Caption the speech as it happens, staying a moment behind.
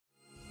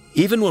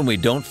Even when we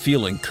don't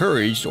feel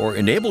encouraged or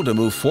enabled to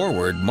move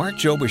forward, Mark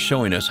Jobe is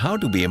showing us how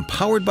to be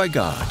empowered by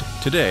God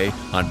today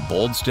on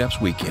Bold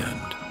Steps Weekend.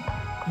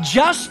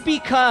 Just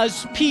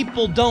because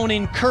people don't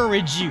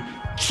encourage you,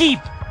 keep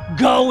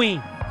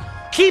going.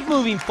 Keep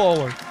moving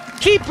forward.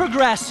 Keep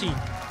progressing.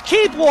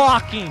 Keep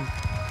walking.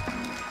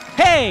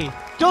 Hey,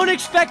 don't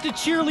expect a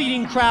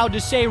cheerleading crowd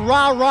to say,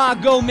 rah, rah,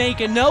 go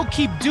make it. No,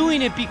 keep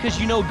doing it because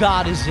you know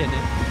God is in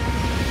it.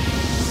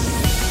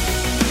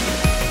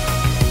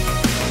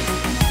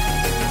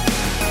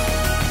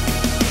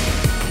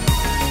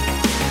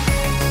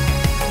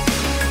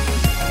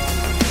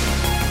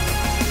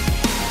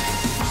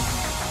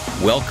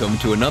 Welcome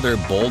to another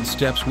Bold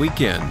Steps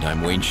Weekend.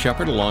 I'm Wayne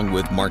Shepherd along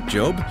with Mark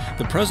Jobe,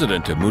 the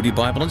president of Moody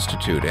Bible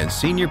Institute and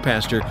senior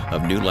pastor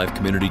of New Life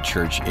Community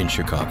Church in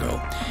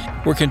Chicago.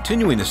 We're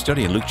continuing the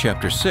study in Luke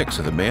chapter 6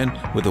 of the man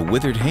with a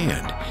withered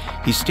hand.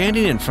 He's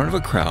standing in front of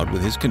a crowd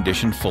with his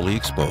condition fully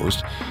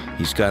exposed.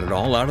 He's got it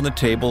all out on the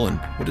table, and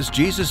what does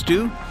Jesus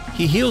do?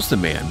 He heals the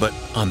man, but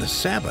on the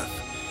Sabbath.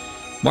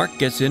 Mark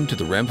gets into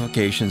the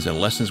ramifications and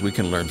lessons we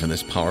can learn from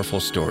this powerful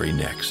story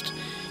next.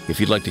 If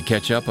you'd like to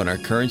catch up on our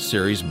current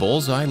series,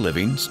 Bullseye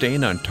Living,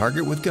 Staying on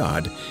Target with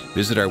God,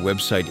 visit our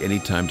website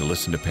anytime to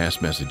listen to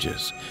past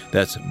messages.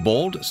 That's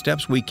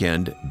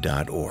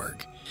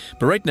boldstepsweekend.org.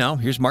 But right now,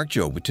 here's Mark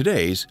Jobe with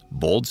today's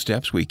Bold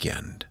Steps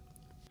Weekend.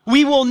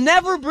 We will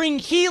never bring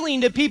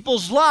healing to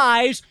people's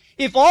lives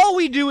if all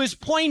we do is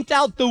point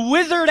out the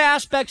withered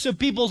aspects of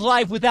people's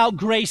life without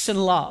grace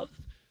and love.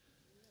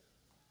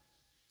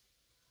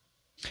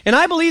 And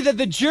I believe that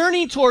the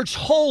journey towards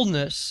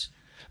wholeness,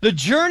 the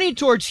journey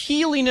towards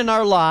healing in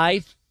our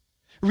life,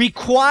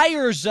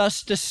 requires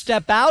us to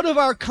step out of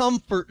our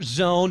comfort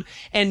zone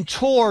and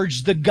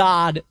towards the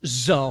God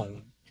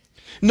zone.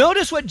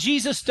 Notice what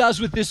Jesus does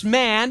with this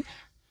man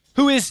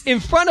who is in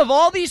front of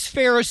all these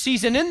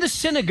Pharisees and in the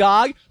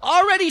synagogue,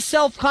 already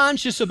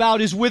self-conscious about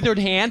his withered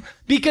hand,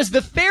 because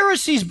the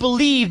Pharisees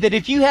believed that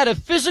if you had a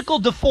physical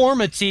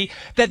deformity,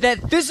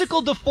 that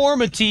physical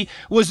deformity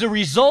was a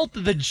result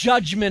of the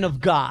judgment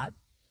of God.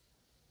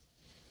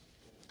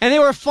 And they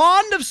were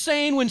fond of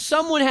saying when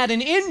someone had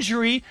an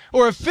injury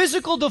or a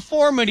physical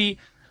deformity,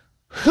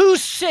 who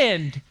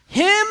sinned,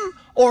 him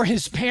or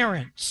his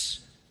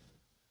parents?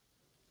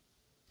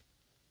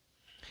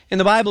 And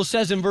the Bible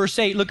says in verse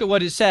 8, look at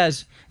what it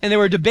says. And they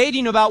were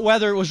debating about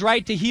whether it was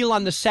right to heal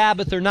on the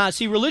Sabbath or not.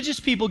 See, religious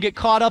people get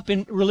caught up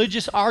in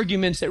religious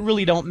arguments that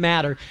really don't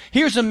matter.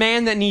 Here's a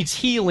man that needs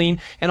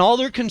healing, and all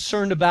they're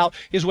concerned about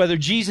is whether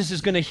Jesus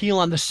is going to heal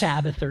on the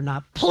Sabbath or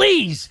not.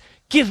 Please,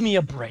 give me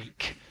a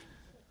break.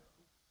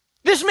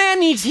 This man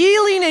needs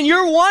healing, and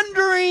you're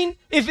wondering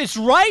if it's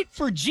right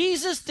for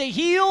Jesus to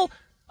heal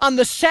on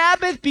the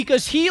Sabbath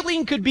because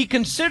healing could be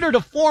considered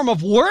a form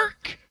of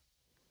work?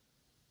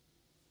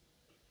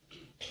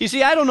 You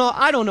see, I don't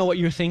know what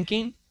you're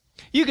thinking.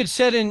 You could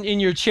sit in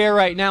your chair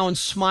right now and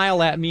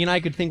smile at me, and I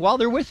could think, well,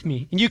 they're with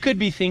me. And you could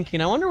be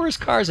thinking, I wonder where his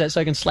car's at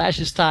so I can slash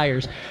his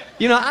tires.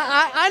 You know,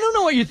 I don't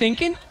know what you're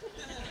thinking.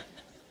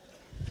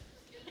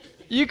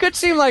 You could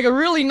seem like a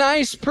really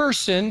nice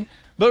person,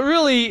 but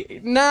really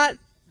not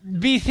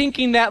be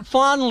thinking that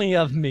fondly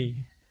of me.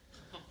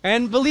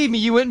 And believe me,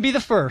 you wouldn't be the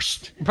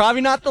first.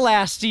 Probably not the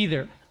last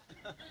either.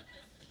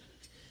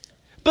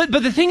 But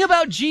the thing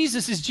about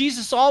Jesus is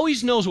Jesus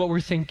always knows what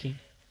we're thinking.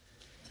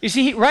 You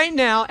see, right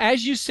now,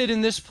 as you sit in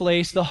this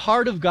place, the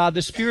heart of God,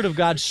 the Spirit of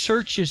God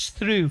searches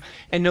through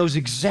and knows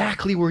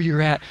exactly where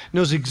you're at,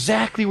 knows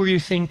exactly where you're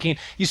thinking.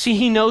 You see,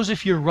 He knows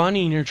if you're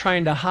running or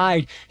trying to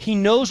hide. He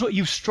knows what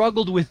you've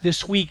struggled with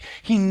this week.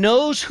 He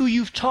knows who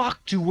you've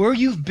talked to, where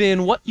you've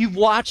been, what you've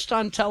watched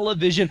on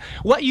television,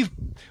 what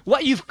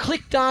you've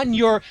clicked on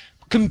your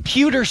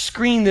computer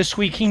screen this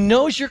week. He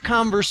knows your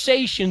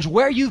conversations,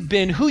 where you've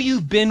been, who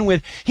you've been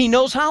with. He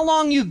knows how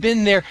long you've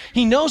been there.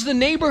 He knows the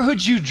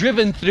neighborhoods you've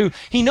driven through.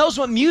 He knows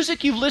what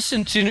music you've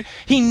listened to.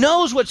 He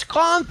knows what's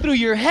gone through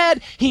your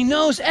head. He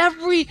knows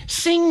every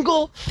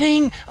single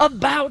thing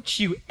about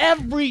you.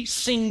 Every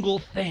single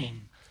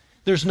thing.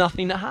 There's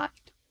nothing to hide.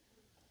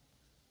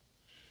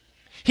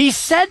 He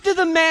said to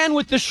the man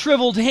with the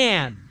shriveled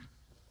hand,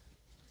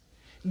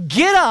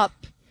 "Get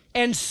up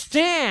and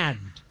stand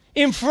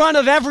in front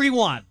of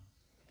everyone."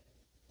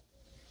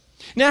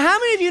 Now, how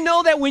many of you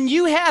know that when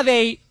you have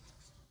a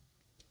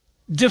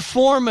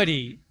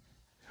deformity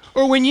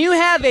or when you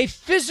have a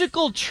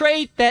physical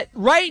trait that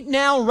right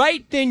now,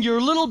 right then, you're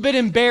a little bit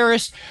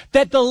embarrassed,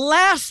 that the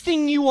last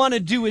thing you want to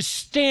do is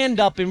stand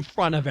up in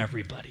front of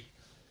everybody?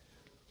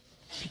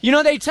 You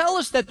know, they tell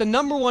us that the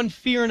number one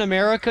fear in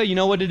America, you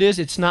know what it is?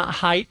 It's not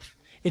height.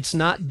 It's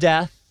not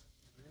death.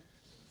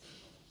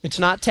 It's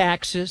not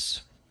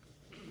taxes.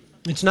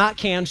 It's not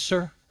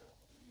cancer.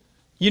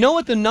 You know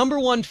what the number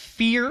one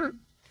fear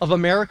of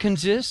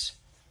Americans is?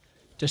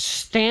 To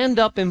stand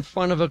up in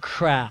front of a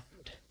crowd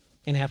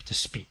and have to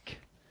speak.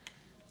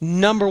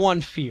 Number one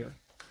fear.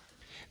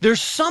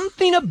 There's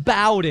something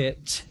about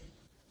it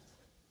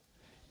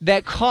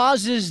that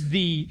causes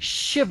the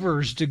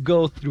shivers to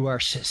go through our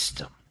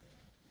system.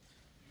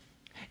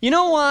 You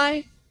know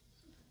why?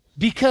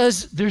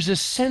 Because there's a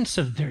sense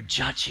of they're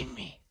judging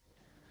me.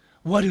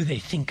 What do they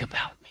think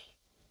about me?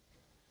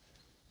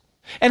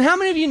 And how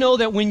many of you know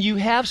that when you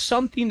have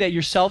something that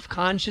you're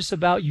self-conscious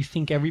about, you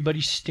think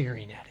everybody's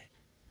staring at it?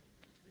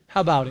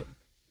 How about it?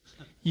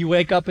 You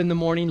wake up in the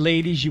morning,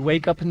 ladies, you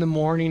wake up in the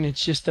morning,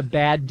 it's just a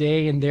bad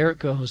day, and there it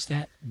goes,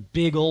 that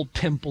big old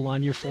pimple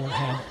on your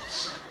forehead.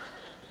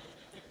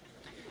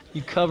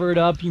 You cover it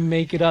up, you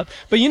make it up.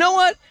 But you know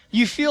what?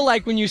 You feel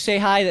like when you say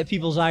hi that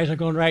people's eyes are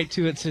going right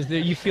to it. So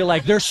that you feel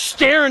like they're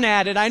staring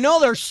at it. I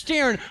know they're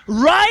staring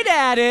right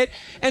at it.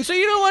 And so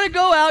you don't want to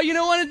go out. You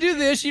don't want to do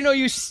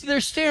this. They're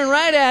staring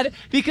right at it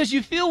because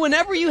you feel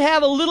whenever you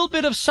have a little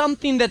bit of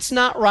something that's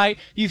not right,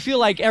 you feel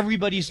like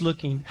everybody's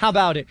looking. How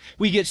about it?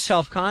 We get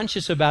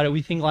self-conscious about it.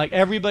 We think like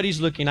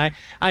everybody's looking.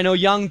 I know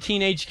young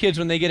teenage kids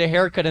when they get a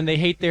haircut and they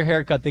hate their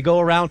haircut. They go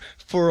around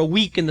for a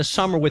week in the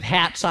summer with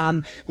hats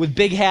on, with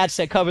big hats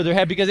that cover their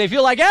head because they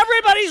feel like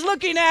everybody's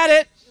looking at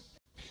it.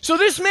 So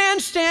this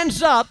man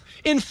stands up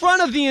in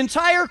front of the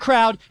entire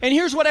crowd, and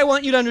here's what I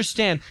want you to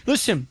understand.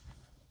 Listen,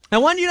 I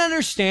want you to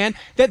understand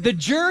that the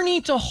journey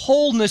to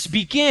wholeness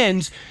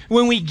begins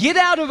when we get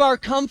out of our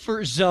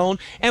comfort zone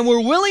and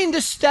we're willing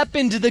to step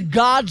into the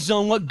God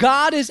zone, what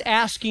God is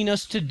asking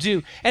us to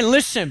do. And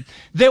listen,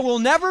 there will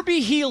never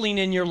be healing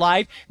in your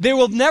life. There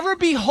will never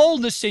be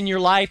wholeness in your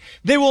life.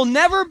 There will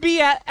never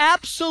be an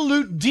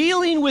absolute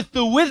dealing with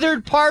the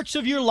withered parts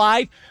of your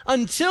life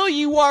until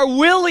you are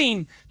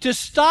willing to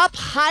stop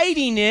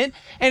hiding it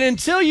and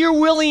until you're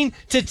willing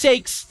to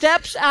take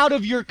steps out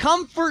of your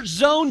comfort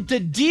zone to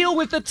deal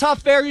with the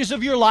tough areas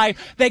of your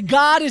life that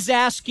God is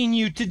asking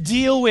you to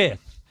deal with.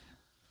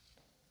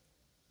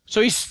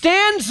 So he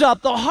stands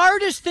up, the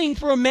hardest thing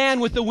for a man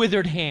with a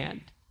withered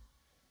hand.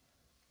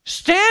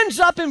 Stands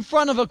up in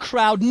front of a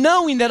crowd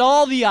knowing that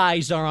all the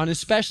eyes are on,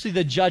 especially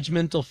the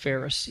judgmental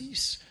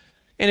Pharisees.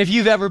 And if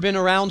you've ever been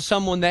around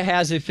someone that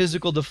has a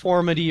physical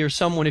deformity or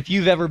if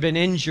you've ever been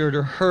injured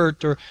or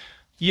hurt, or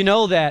you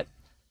know that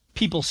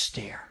people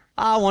stare.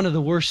 One of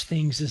the worst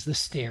things is the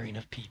staring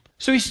of people.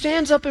 So he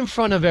stands up in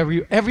front of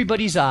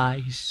everybody's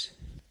eyes,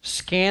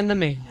 scan the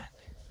man,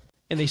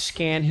 and they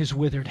scan his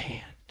withered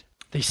hand.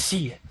 They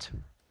see it.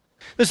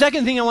 The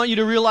second thing I want you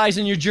to realize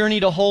in your journey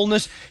to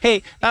wholeness,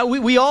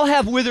 we all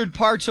have withered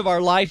parts of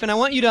our life, and I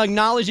want you to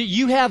acknowledge it.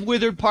 You have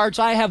withered parts,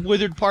 I have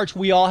withered parts,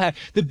 we all have.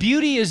 The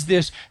beauty is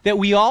this, that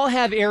we all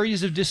have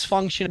areas of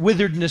dysfunction,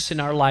 witheredness in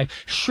our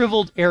life,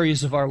 shriveled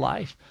areas of our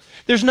life.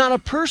 There's not a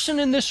person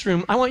in this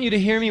room, I want you to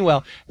hear me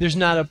well, there's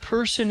not a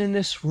person in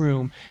this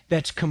room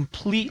that's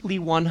completely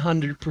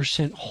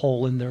 100%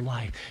 whole in their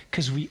life,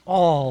 because we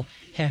all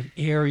have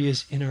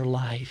areas in our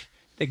life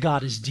that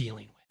God is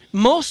dealing with.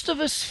 Most of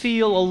us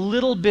feel a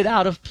little bit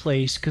out of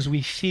place because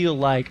we feel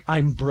like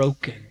I'm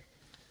broken,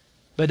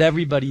 but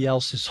everybody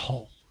else is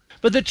whole.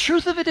 But the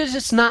truth of it is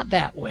it's not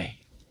that way.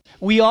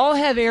 We all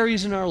have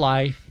areas in our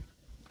life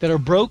that are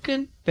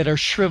broken, that are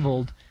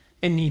shriveled,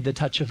 and need the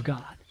touch of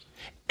God.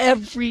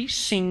 Every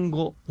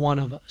single one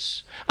of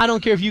us. I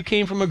don't care if you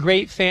came from a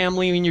great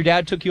family and your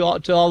dad took you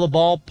to all the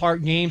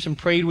ballpark games and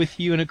prayed with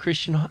you in a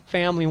Christian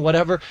family and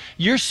whatever.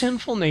 Your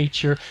sinful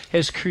nature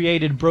has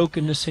created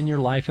brokenness in your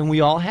life, and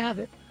we all have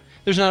it.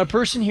 There's not a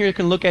person here that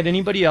can look at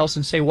anybody else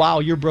and say, wow,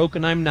 you're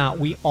broken, I'm not.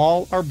 We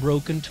all are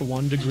broken to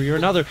one degree or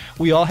another.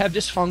 We all have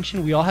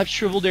dysfunction. We all have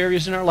shriveled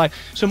areas in our life.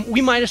 So we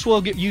might as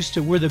well get used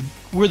to we're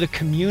the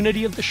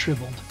community of the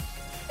shriveled.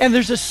 And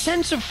there's a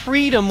sense of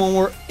freedom when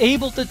we're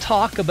able to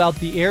talk about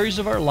the areas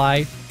of our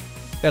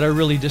life that are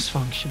really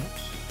dysfunctional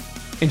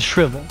and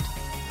shriveled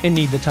and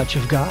need the touch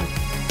of God.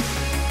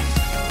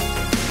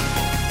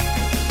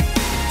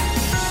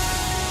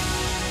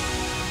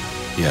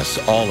 Yes,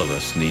 all of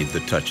us need the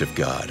touch of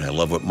God. I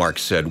love what Mark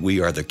said. We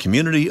are the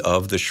community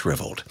of the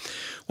shriveled.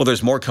 Well,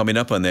 there's more coming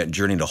up on that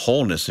journey to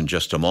wholeness in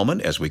just a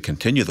moment as we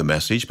continue the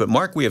message. But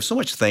Mark, we have so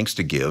much thanks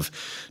to give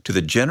to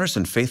the generous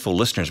and faithful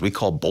listeners we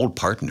call bold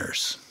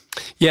partners.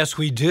 Yes,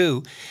 we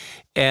do.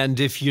 And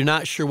if you're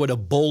not sure what a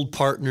bold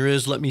partner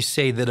is, let me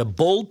say that a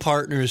bold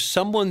partner is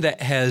someone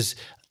that has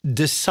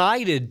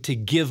decided to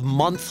give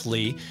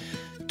monthly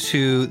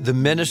to the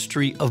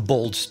ministry of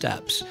Bold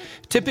Steps.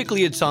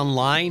 Typically, it's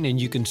online, and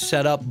you can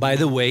set up, by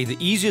the way, the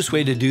easiest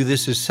way to do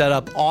this is set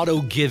up auto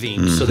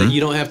giving so that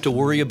you don't have to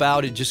worry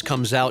about it. It just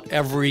comes out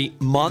every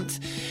month.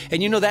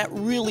 And that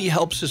really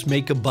helps us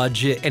make a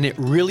budget, and it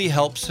really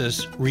helps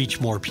us reach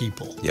more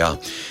people. Yeah.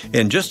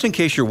 And just in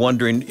case you're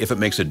wondering if it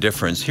makes a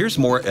difference, here's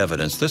more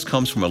evidence. This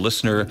comes from a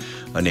listener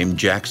named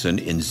Jackson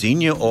in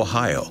Xenia,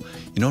 Ohio.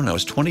 When I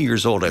was 20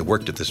 years old, I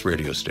worked at this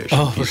radio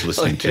station he's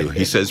listening to.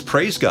 He says,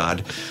 praise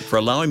God for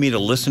allowing me to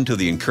listen to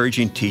the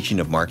encouraging teaching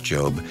of Mark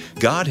Job.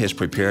 God has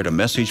prepared a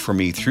message for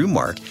me through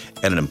Mark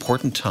at an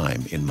important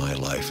time in my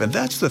life. And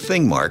that's the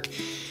thing, Mark.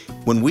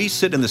 When we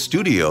sit in the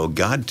studio,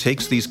 God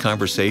takes these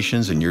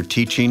conversations and your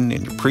teaching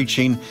and your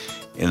preaching,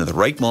 and at the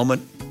right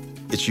moment,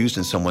 it's used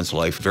in someone's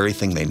life, very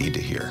thing they need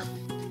to hear.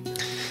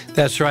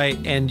 That's right.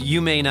 And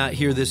you may not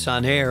hear this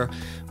on air,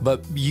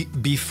 but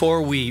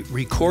before we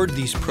record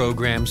these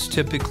programs,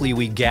 typically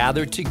we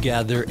gather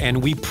together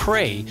and we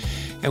pray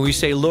and we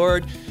say,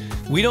 Lord,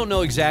 We don't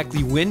know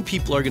exactly when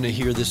people are going to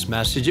hear this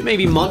message. It may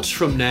be months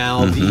from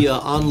now via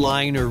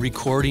online or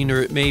recording,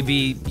 or it may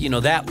be,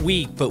 that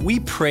week. But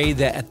we pray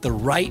that at the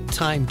right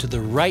time to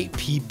the right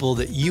people,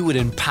 that you would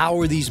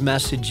empower these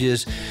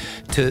messages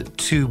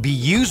to be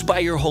used by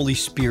your Holy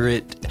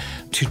Spirit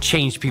to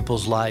change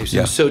people's lives.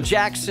 Yeah. And so,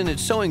 Jackson,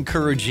 it's so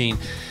encouraging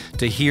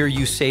to hear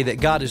you say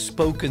that God has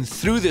spoken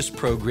through this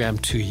program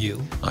to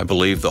you. I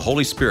believe the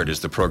Holy Spirit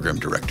is the program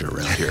director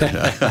around here.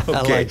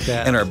 I like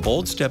that. And our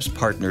Bold Steps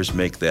partners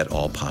make that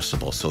all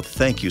possible. So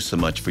thank you so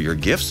much for your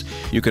gifts.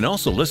 You can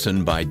also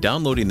listen by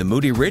downloading the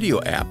Moody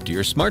Radio app to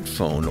your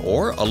smartphone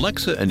or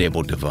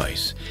Alexa-enabled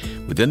device.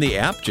 Within the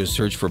app, just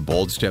search for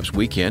Bold Steps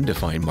Weekend to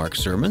find Mark's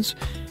sermons.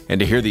 And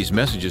to hear these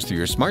messages through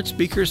your smart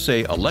speaker,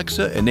 say,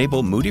 Alexa,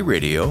 enable Moody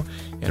Radio.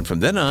 And from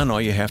then on,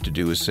 all you have to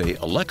do is say,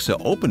 Alexa,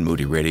 open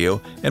Moody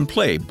Radio, and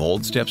play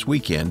Bold Steps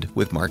Weekend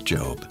with Mark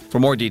Jobe. For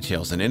more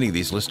details on any of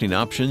these listening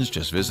options,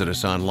 just visit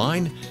us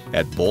online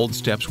at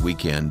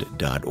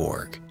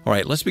boldstepsweekend.org. All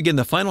right, let's begin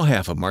the final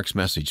half of Mark's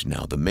message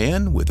now, The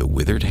Man with a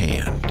Withered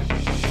Hand.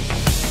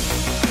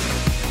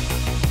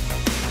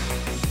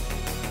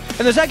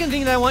 And the second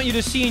thing that I want you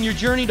to see in your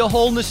journey to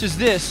wholeness is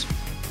this.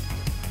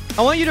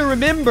 I want you to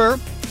remember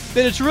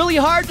that it's really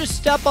hard to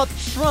step up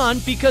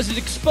front because it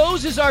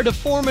exposes our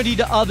deformity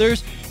to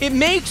others. It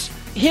makes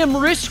him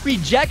risk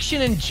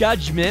rejection and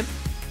judgment.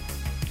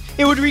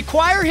 It would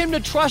require him to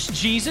trust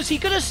Jesus. He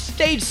could have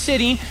stayed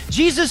sitting.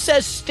 Jesus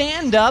says,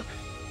 stand up.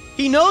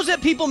 He knows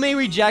that people may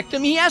reject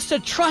him. He has to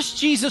trust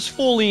Jesus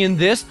fully in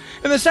this.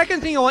 And the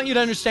second thing I want you to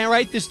understand,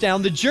 write this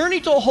down, the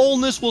journey to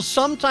wholeness will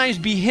sometimes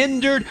be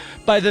hindered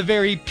by the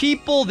very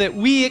people that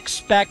we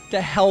expect to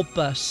help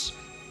us.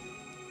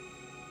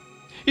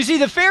 You see,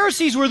 the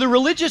Pharisees were the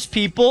religious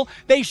people.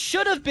 They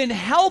should have been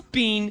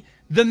helping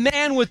the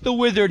man with the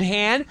withered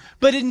hand,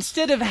 but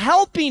instead of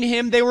helping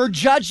him, they were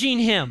judging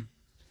him.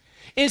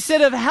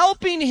 Instead of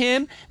helping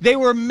him, they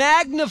were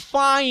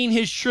magnifying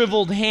his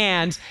shriveled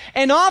hands.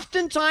 And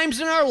oftentimes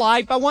in our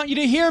life, I want you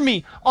to hear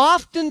me,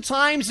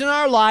 oftentimes in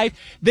our life,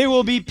 there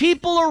will be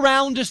people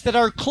around us that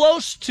are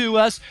close to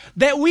us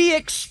that we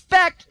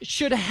expect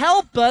should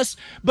help us,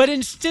 but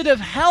instead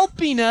of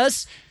helping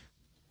us,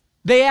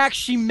 they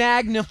actually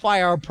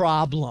magnify our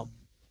problem.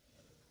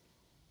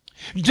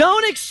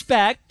 Don't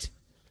expect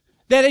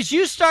that as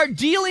you start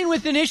dealing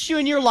with an issue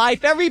in your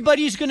life,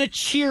 everybody's going to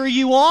cheer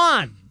you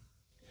on.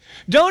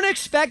 Don't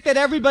expect that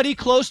everybody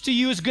close to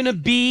you is going to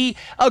be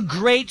a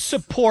great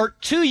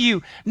support to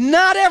you.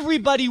 Not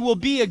everybody will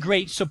be a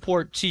great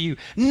support to you.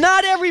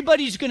 Not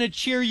everybody's going to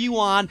cheer you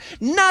on.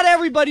 Not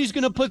everybody's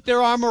going to put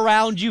their arm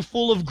around you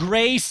full of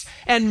grace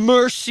and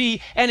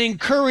mercy and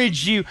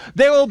encourage you.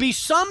 There will be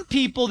some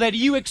people that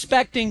you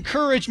expect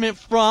encouragement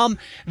from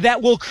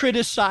that will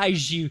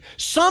criticize you.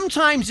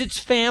 Sometimes it's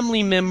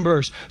family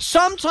members.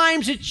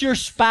 Sometimes it's your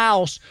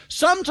spouse.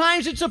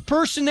 Sometimes it's a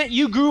person that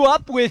you grew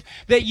up with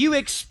that you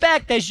expect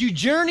as you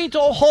journey to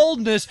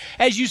wholeness,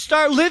 as you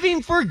start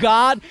living for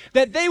God,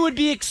 that they would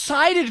be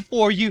excited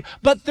for you,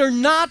 but they're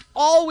not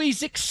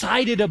always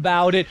excited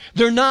about it.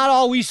 They're not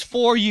always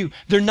for you.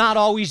 They're not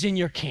always in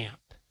your camp.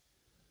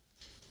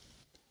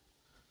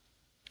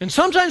 And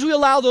sometimes we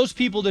allow those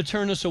people to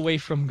turn us away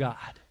from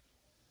God.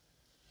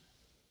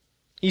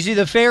 You see,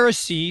 the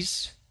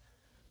Pharisees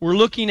were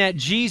looking at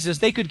Jesus.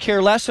 They could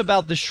care less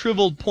about the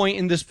shriveled point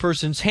in this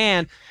person's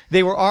hand.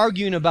 They were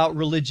arguing about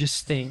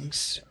religious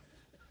things.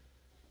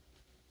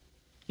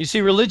 You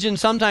see, religion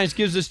sometimes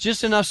gives us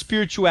just enough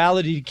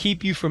spirituality to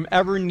keep you from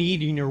ever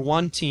needing or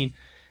wanting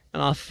an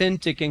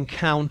authentic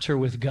encounter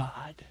with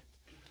God.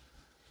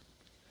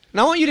 And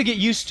I want you to get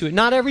used to it.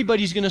 Not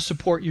everybody's going to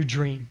support your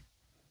dream.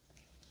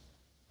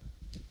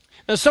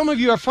 Now, some of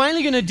you are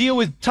finally going to deal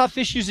with tough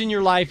issues in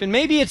your life, and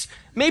maybe it's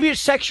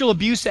sexual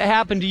abuse that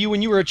happened to you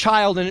when you were a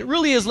child, and it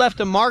really has left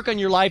a mark on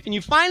your life, and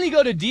you finally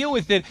go to deal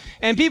with it,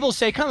 and people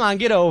say, come on,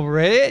 get over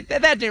it.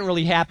 That didn't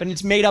really happen.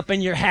 It's made up in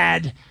your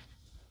head.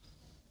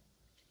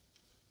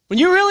 When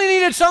you really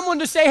needed someone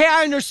to say, hey,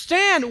 I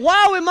understand.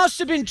 Wow, it must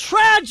have been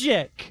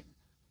tragic.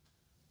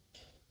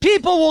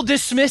 People will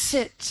dismiss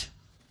it.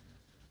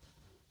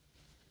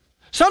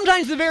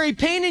 Sometimes the very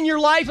pain in your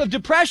life of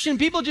depression,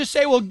 people just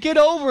say, well, get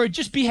over it.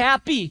 Just be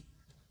happy.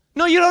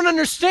 No, you don't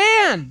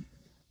understand.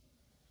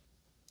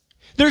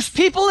 There's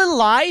people in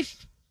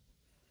life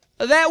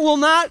that will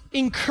not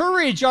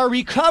encourage our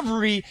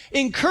recovery,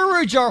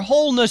 encourage our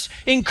wholeness,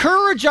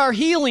 encourage our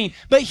healing.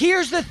 But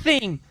here's the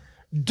thing.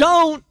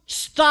 Don't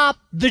stop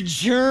the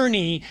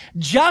journey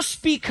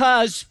just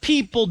because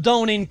people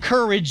don't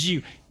encourage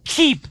you.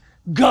 Keep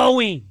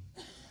going.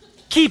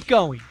 Keep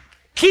going.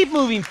 Keep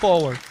moving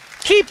forward.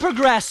 Keep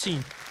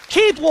progressing.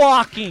 Keep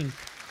walking.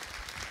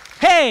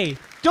 Hey,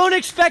 don't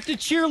expect a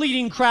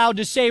cheerleading crowd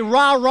to say,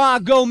 rah, rah,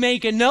 go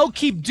make it. No,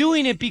 keep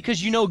doing it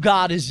because you know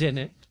God is in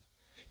it.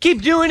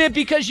 Keep doing it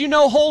because you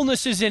know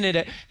wholeness is in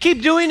it.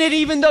 Keep doing it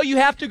even though you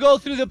have to go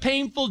through the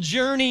painful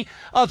journey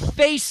of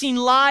facing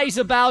lies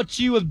about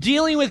you, of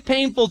dealing with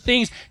painful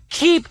things.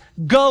 Keep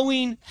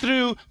going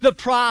through the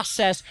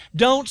process.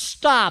 Don't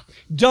stop.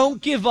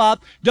 Don't give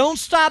up. Don't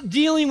stop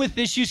dealing with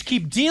issues.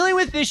 Keep dealing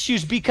with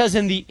issues, because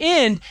in the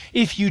end,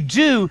 if you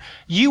do,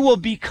 you will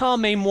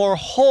become a more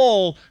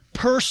whole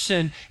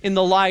person in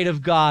the light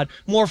of God,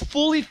 more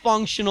fully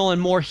functional and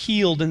more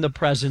healed in the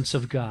presence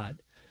of God.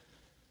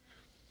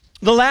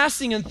 The last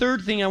thing and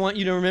third thing I want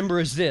you to remember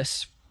is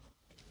this,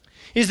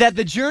 is that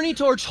the journey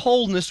towards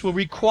wholeness will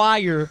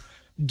require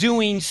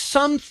doing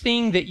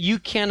something that you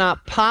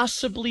cannot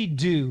possibly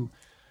do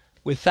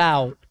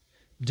without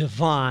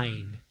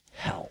divine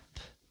help.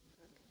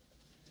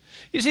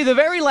 You see, the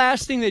very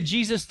last thing that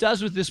Jesus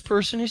does with this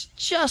person is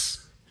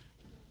just,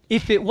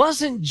 if it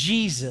wasn't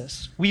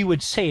Jesus, we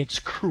would say it's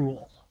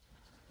cruel.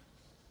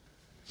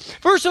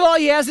 First of all,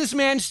 he has this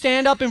man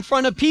stand up in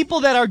front of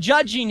people that are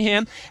judging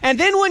him. And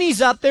then when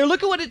he's up there,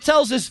 look at what it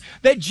tells us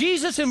that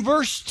Jesus in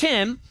verse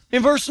 10,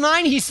 in verse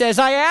 9, he says,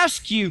 I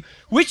ask you,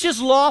 which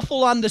is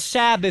lawful on the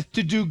Sabbath,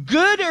 to do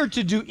good or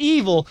to do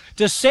evil,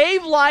 to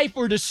save life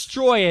or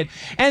destroy it?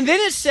 And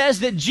then it says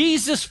that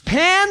Jesus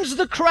pans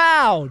the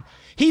crowd.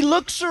 He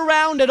looks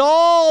around at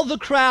all the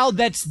crowd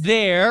that's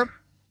there.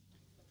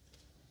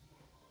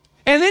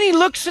 And then he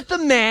looks at the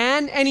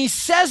man and he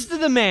says to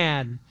the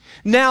man,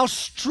 now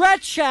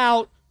stretch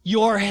out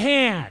your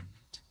hand.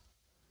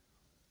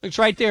 It's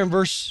right there in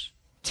verse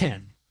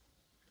 10.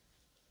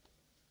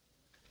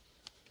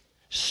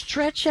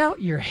 Stretch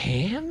out your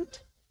hand?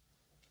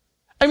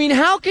 I mean,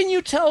 how can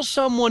you tell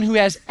someone who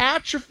has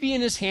atrophy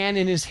in his hand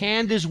and his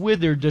hand is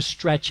withered to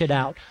stretch it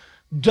out?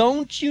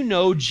 Don't you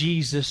know,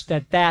 Jesus,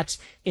 that that's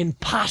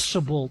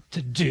impossible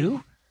to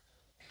do?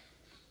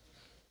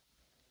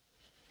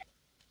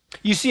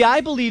 You see, I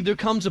believe there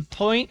comes a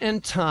point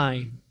in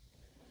time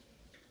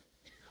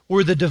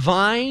where the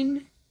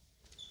divine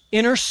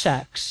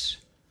intersects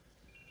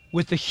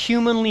with the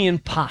humanly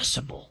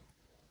impossible.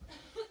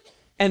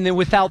 And then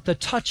without the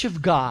touch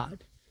of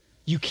God,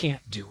 you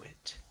can't do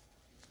it.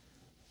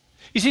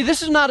 You see,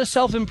 this is not a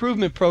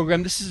self-improvement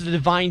program. This is a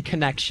divine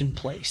connection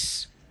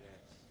place.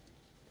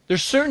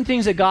 There's certain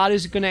things that God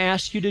is going to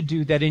ask you to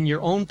do that in your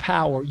own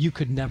power you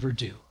could never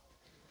do.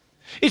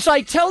 It's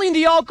like telling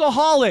the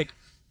alcoholic,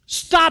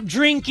 stop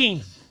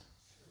drinking.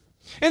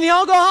 And the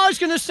alcoholic's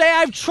going to say,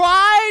 I've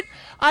tried,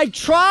 I've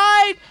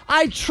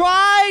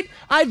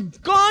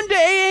gone to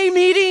AA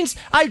meetings,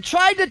 I've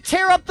tried to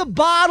tear up the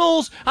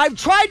bottles, I've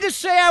tried to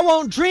say I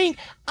won't drink,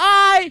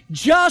 I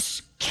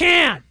just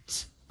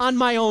can't on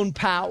my own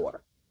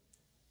power.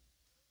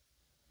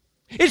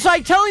 It's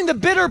like telling the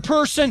bitter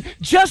person,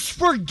 just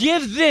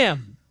forgive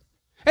them.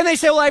 And they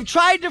say, well, I've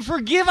tried to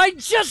forgive, I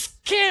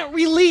just can't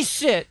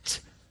release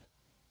it.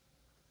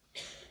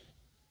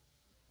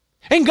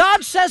 And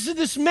God says to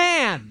this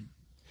man,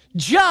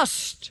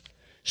 just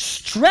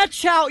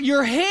stretch out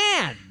your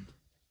hand.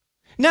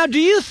 Now, do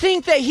you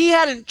think that he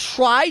hadn't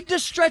tried to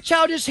stretch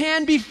out his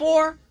hand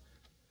before?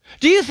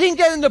 Do you think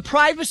that in the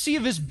privacy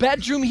of his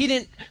bedroom he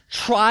didn't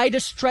try to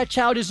stretch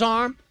out his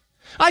arm?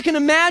 I can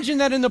imagine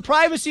that in the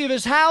privacy of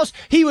his house,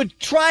 he would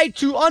try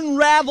to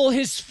unravel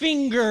his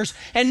fingers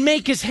and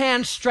make his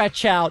hand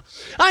stretch out.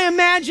 I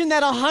imagine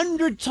that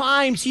 100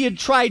 times he had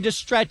tried to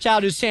stretch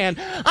out his hand.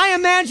 I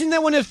imagine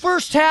that when it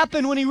first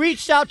happened, when he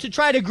reached out to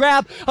try to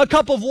grab a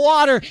cup of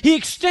water, he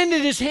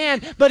extended his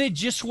hand, but it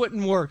just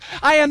wouldn't work.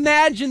 I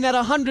imagine that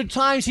 100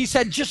 times he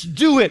said, just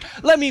do it.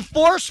 Let me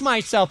force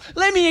myself.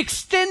 Let me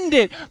extend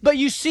it. But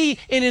you see,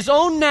 in his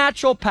own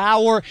natural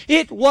power,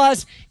 it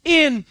was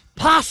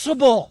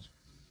impossible.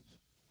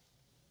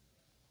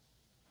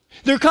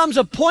 There comes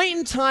a point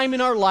in time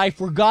in our life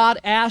where God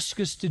asks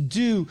us to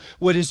do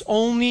what is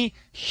only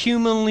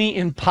humanly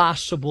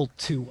impossible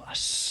to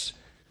us.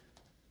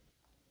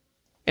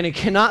 And it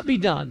cannot be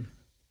done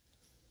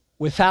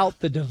without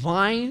the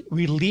divine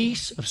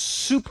release of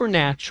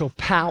supernatural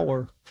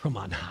power from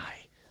on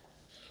high.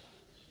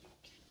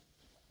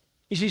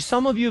 You see,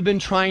 some of you have been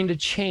trying to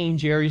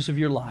change areas of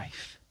your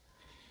life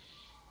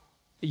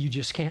that you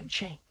just can't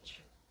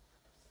change.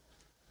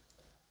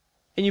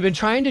 And you've been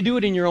trying to do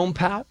it in your own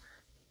power.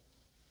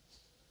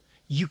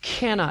 You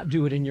cannot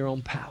do it in your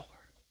own power.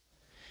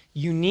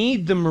 You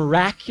need the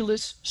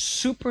miraculous,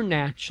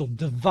 supernatural,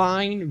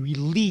 divine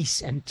release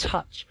and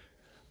touch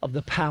of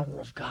the power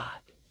of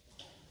God.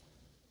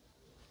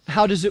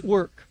 How does it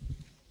work?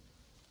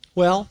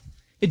 Well,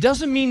 it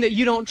doesn't mean that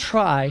you don't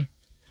try,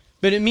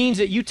 but it means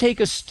that you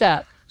take a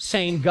step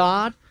saying,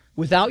 God,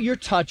 without your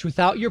touch,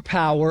 without your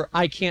power,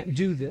 I can't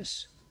do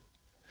this.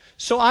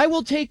 So I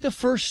will take the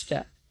first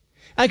step.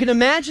 I can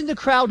imagine the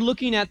crowd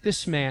looking at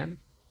this man.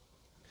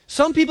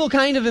 Some people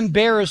kind of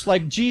embarrassed,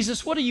 like,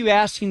 Jesus, what are you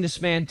asking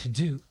this man to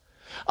do?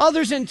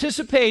 Others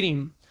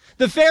anticipating.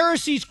 The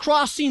Pharisees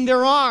crossing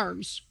their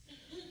arms.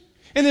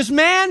 And this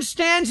man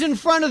stands in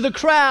front of the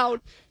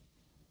crowd.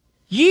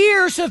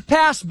 Years have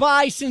passed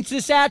by since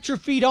this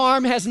atrophied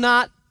arm has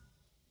not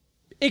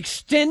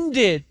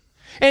extended.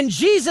 And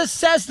Jesus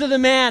says to the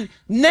man,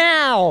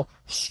 now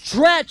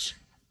stretch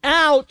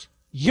out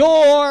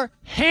your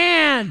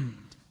hand.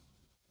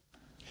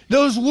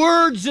 Those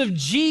words of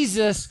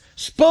Jesus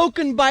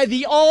spoken by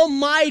the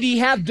Almighty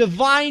have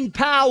divine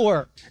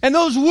power. And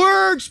those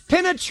words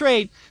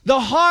penetrate the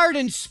heart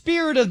and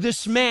spirit of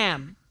this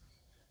man.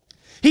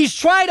 He's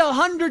tried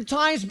 100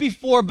 times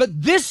before,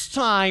 but this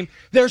time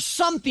there's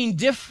something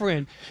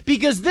different.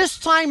 Because this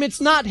time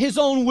it's not his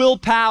own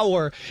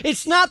willpower.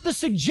 It's not the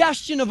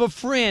suggestion of a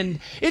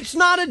friend. It's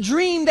not a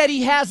dream that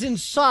he has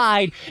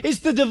inside. It's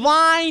the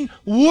divine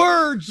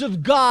words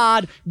of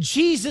God,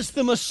 Jesus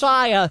the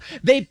Messiah.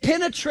 They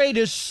penetrate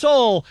his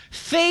soul.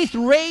 Faith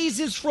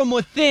raises from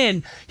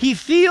within. He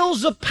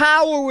feels a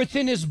power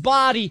within his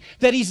body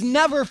that he's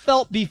never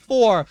felt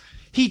before.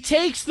 He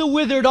takes the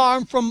withered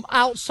arm from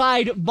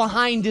outside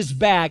behind his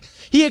back.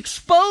 He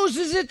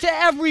exposes it to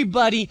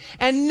everybody.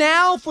 And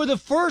now, for the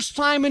first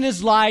time in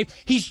his life,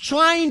 he's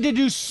trying to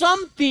do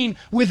something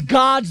with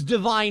God's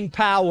divine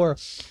power.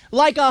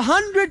 Like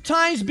 100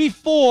 times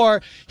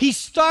before, he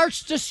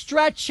starts to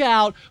stretch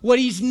out what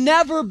he's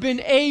never been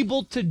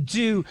able to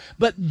do.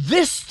 But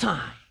this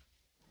time,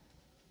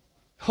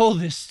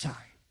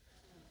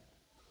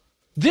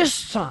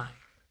 this time,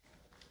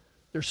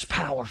 there's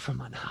power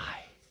from on high.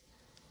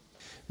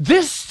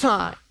 This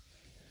time,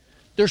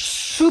 there's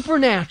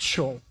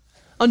supernatural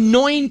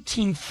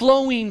anointing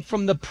flowing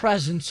from the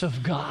presence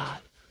of God.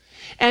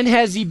 And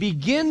as he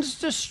begins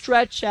to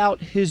stretch out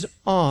his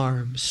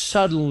arms,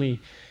 suddenly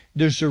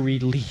there's a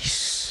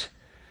release.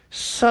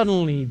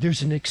 Suddenly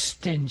there's an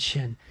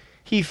extension.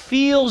 He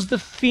feels the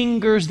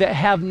fingers that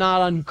have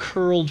not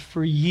uncurled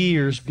for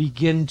years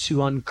begin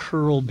to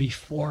uncurl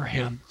before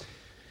him.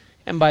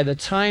 And by the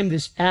time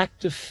this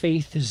act of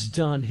faith is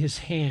done, his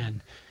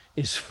hand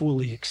is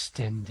fully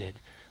extended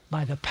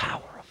by the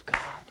power of God.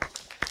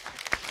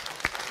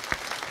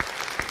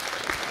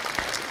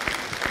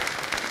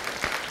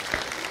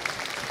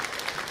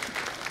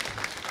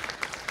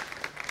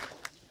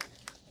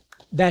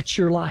 That's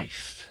your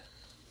life.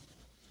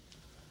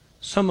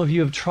 Some of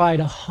you have tried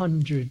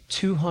 100,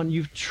 200.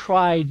 You've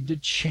tried to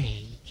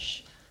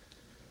change,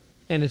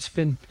 and it's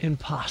been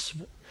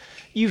impossible.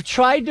 You've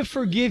tried to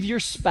forgive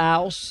your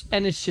spouse,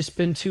 and it's just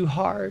been too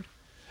hard.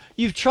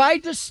 You've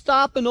tried to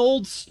stop an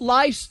old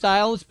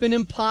lifestyle. It's been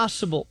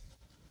impossible.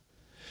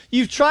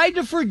 You've tried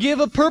to forgive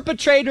a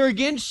perpetrator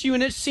against you,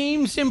 and it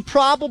seems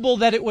improbable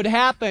that it would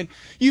happen.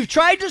 You've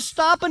tried to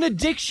stop an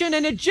addiction,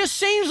 and it just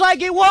seems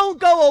like it won't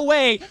go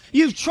away.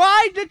 You've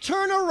tried to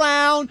turn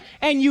around,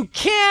 and you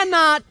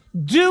cannot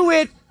do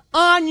it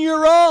on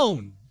your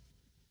own.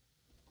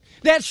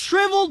 That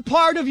shriveled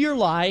part of your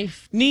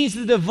life needs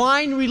the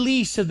divine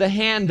release of the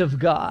hand of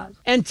God.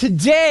 And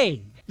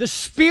today, the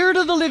Spirit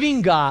of the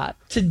living God,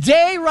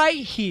 today right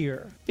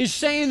here, is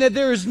saying that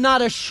there is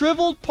not a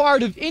shriveled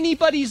part of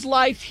anybody's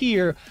life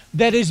here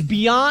that is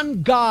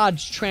beyond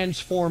God's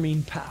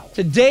transforming power.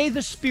 Today,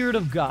 the Spirit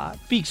of God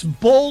speaks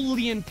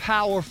boldly and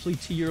powerfully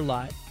to your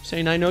life,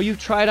 saying, I know you've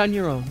tried on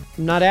your own.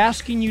 I'm not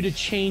asking you to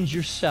change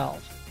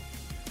yourself.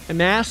 I'm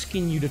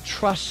asking you to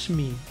trust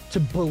me, to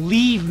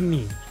believe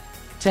me,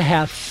 to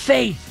have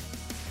faith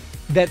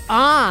that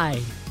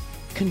I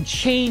can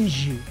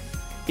change you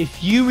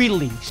if you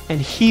release and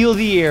heal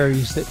the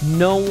areas that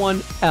no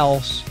one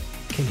else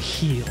can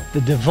heal.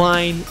 The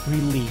divine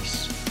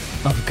release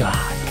of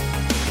God.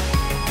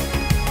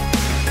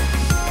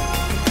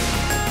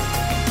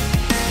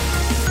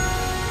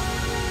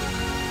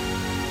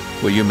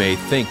 Well, you may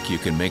think you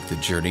can make the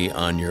journey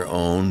on your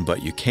own,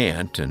 but you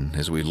can't. And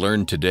as we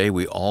learned today,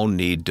 we all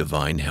need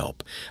divine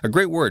help. A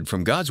great word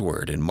from God's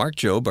Word and Mark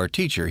Jobe, our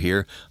teacher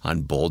here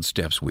on Bold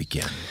Steps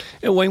Weekend.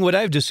 And Wayne, what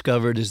I've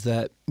discovered is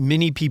that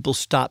many people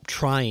stop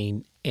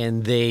trying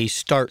and they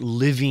start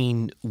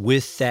living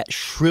with that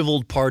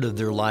shriveled part of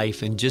their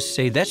life and just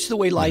say, that's the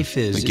way life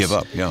is. They give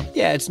up, yeah.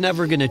 Yeah, it's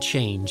never going to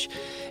change.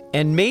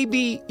 And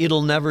maybe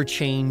it'll never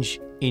change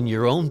in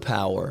your own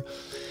power.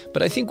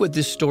 But I think what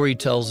this story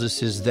tells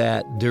us is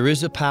that there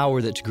is a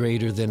power that's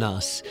greater than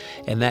us,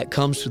 and that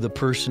comes through the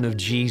person of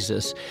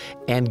Jesus.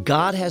 And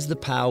God has the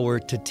power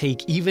to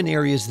take even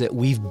areas that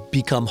we've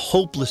become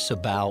hopeless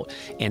about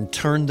and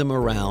turn them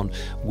around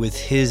with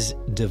His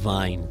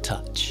divine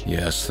touch.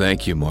 Yes,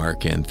 thank you,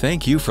 Mark, and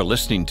thank you for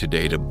listening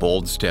today to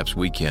Bold Steps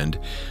Weekend.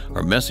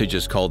 Our message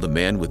is called The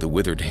Man with the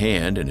Withered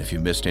Hand, and if you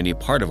missed any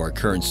part of our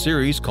current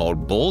series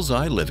called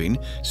Bullseye Living,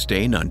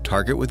 Staying on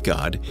Target with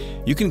God,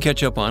 you can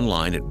catch up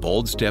online at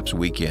boldstepsweekend.org.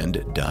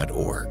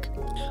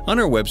 On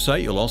our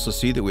website, you'll also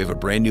see that we have a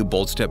brand new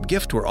Bold Step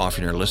gift we're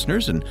offering our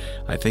listeners, and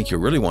I think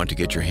you'll really want to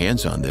get your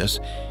hands on this.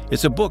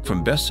 It's a book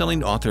from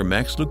best-selling author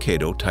Max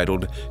Lucado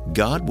titled,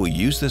 God Will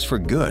Use This for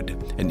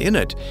Good, and in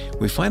it,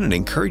 we find an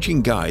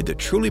encouraging guide that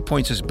truly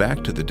points us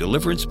back to the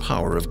deliverance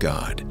power of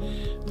God.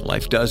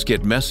 Life does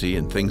get messy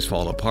and things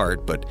fall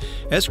apart, but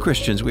as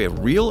Christians, we have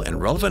real and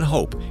relevant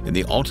hope in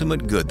the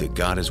ultimate good that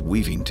God is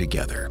weaving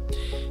together.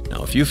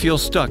 Now, if you feel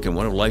stuck in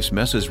one of life's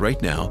messes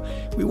right now,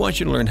 we want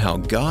you to learn how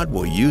God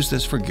will use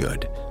this for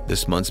good,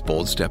 this month's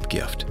Bold Step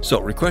gift.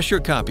 So request your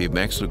copy of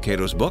Max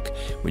Lucado's book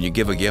when you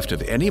give a gift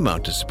of any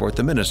amount to support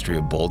the ministry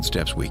of Bold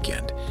Steps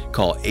Weekend.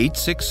 Call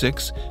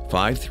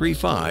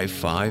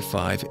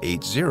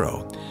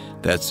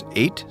 866-535-5580. That's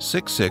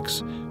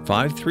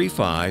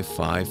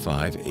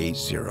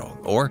 866-535-5580.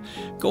 Or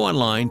go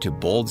online to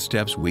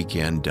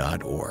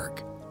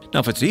boldstepsweekend.org. Now,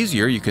 if it's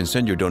easier, you can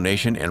send your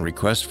donation and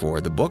request for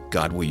the book,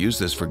 God Will Use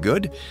This for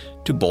Good,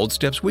 to Bold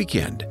Steps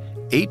Weekend,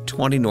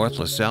 820 North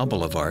LaSalle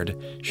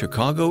Boulevard,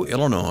 Chicago,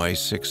 Illinois,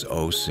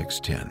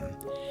 60610.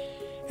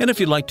 And if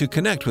you'd like to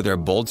connect with our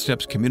Bold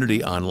Steps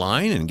community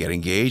online and get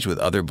engaged with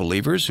other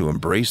believers who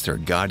embrace their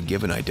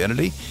God-given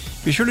identity,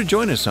 be sure to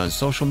join us on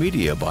social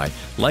media by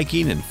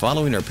liking and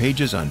following our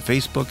pages on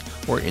Facebook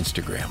or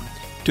Instagram.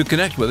 To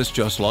connect with us,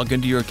 just log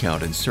into your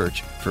account and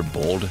search for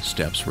Bold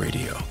Steps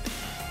Radio.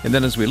 And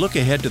then as we look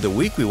ahead to the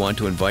week, we want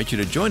to invite you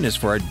to join us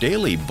for our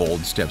daily Bold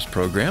Steps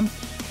program.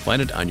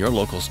 Find it on your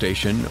local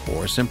station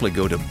or simply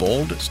go to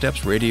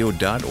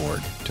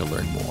boldstepsradio.org to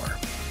learn more.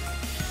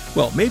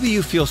 Well, maybe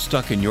you feel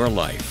stuck in your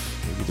life.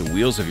 Maybe the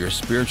wheels of your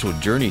spiritual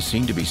journey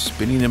seem to be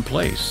spinning in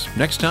place.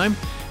 Next time,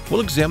 we'll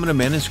examine a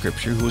man in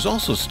Scripture who is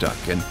also stuck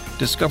and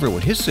discover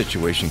what his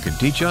situation could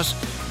teach us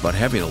about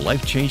having a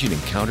life-changing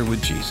encounter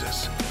with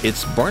Jesus.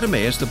 It's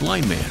Bartimaeus the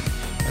blind man,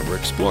 and we're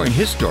exploring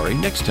his story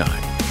next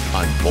time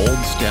on Bold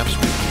Steps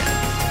Weekend.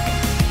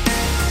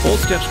 Bold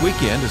Steps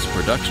Weekend is a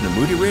production of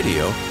Moody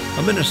Radio,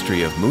 a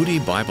ministry of Moody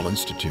Bible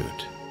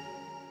Institute.